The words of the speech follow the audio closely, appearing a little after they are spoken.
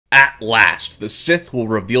At last, the Sith will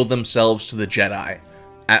reveal themselves to the Jedi.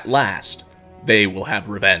 At last, they will have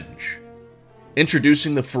revenge.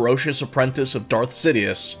 Introducing the ferocious apprentice of Darth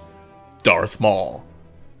Sidious, Darth Maul,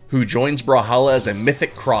 who joins Brawlhalla as a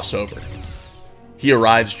mythic crossover. He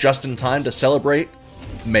arrives just in time to celebrate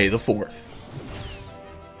May the 4th.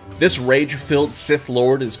 This rage-filled Sith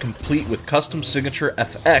Lord is complete with custom signature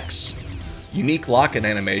FX, unique lock-in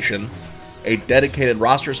animation, a dedicated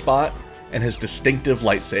roster spot, and his distinctive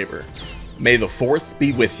lightsaber. May the 4th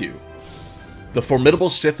be with you. The formidable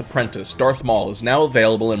Sith apprentice, Darth Maul, is now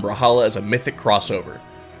available in Brawlhalla as a mythic crossover.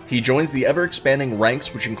 He joins the ever-expanding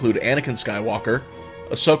ranks which include Anakin Skywalker,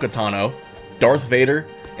 Ahsoka Tano, Darth Vader,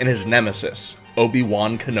 and his nemesis,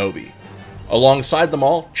 Obi-Wan Kenobi. Alongside them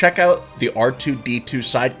all, check out the R2-D2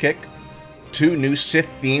 sidekick, 2 new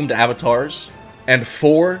Sith-themed avatars, and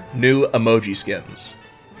 4 new emoji skins.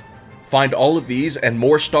 Find all of these and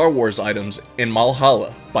more Star Wars items in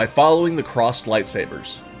Brawlhalla by following the crossed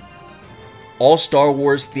lightsabers. All Star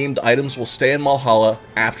Wars themed items will stay in Brawlhalla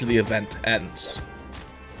after the event ends.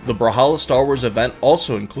 The Brawlhalla Star Wars event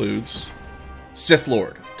also includes Sith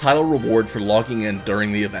Lord, title reward for logging in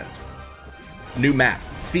during the event. New map,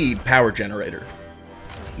 Feed Power Generator.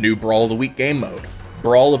 New Brawl of the Week game mode,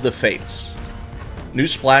 Brawl of the Fates. New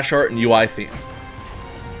splash art and UI theme.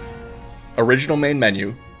 Original main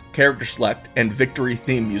menu, character select, and victory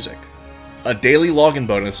theme music. A daily login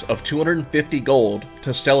bonus of 250 gold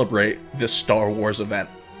to celebrate this Star Wars event.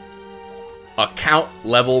 Account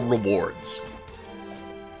level rewards.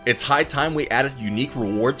 It's high time we added unique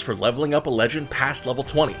rewards for leveling up a legend past level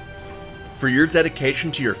 20. For your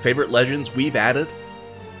dedication to your favorite legends, we've added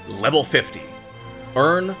level 50.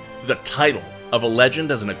 Earn the title of a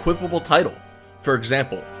legend as an equipable title. For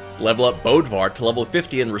example, level up Bodvar to level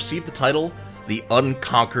 50 and receive the title the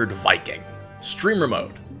Unconquered Viking. Streamer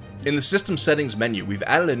mode. In the system settings menu, we've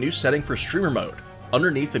added a new setting for streamer mode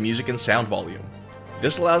underneath the music and sound volume.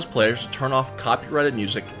 This allows players to turn off copyrighted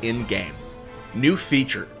music in-game. New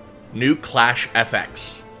feature, new Clash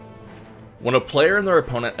FX. When a player and their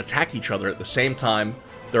opponent attack each other at the same time,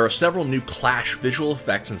 there are several new Clash visual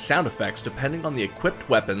effects and sound effects depending on the equipped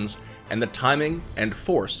weapons and the timing and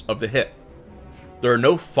force of the hit. There are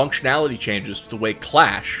no functionality changes to the way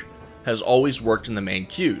Clash has always worked in the main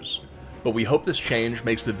queues, but we hope this change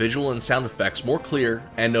makes the visual and sound effects more clear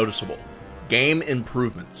and noticeable. Game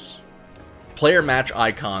improvements. Player match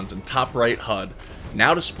icons in top right HUD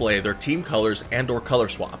now display their team colors and/or color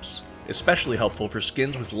swaps, especially helpful for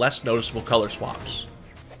skins with less noticeable color swaps.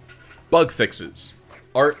 Bug fixes.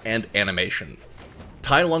 Art and animation.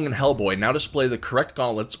 Tai Lung and Hellboy now display the correct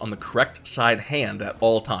gauntlets on the correct side hand at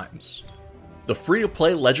all times. The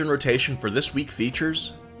free-to-play legend rotation for this week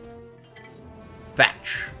features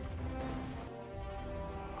Thatch,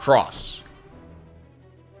 Cross,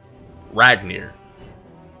 Ragnir,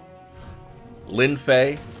 Lin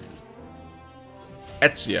Fei,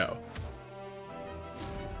 Ezio,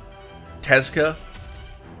 Tezca,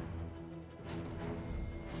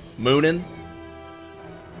 Moonin,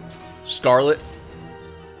 Scarlet,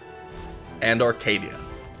 and Arcadia.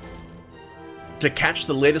 To catch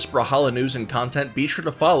the latest Brawlhalla news and content, be sure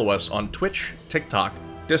to follow us on Twitch, TikTok,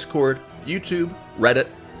 Discord, YouTube, Reddit,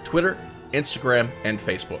 Twitter, Instagram, and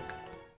Facebook.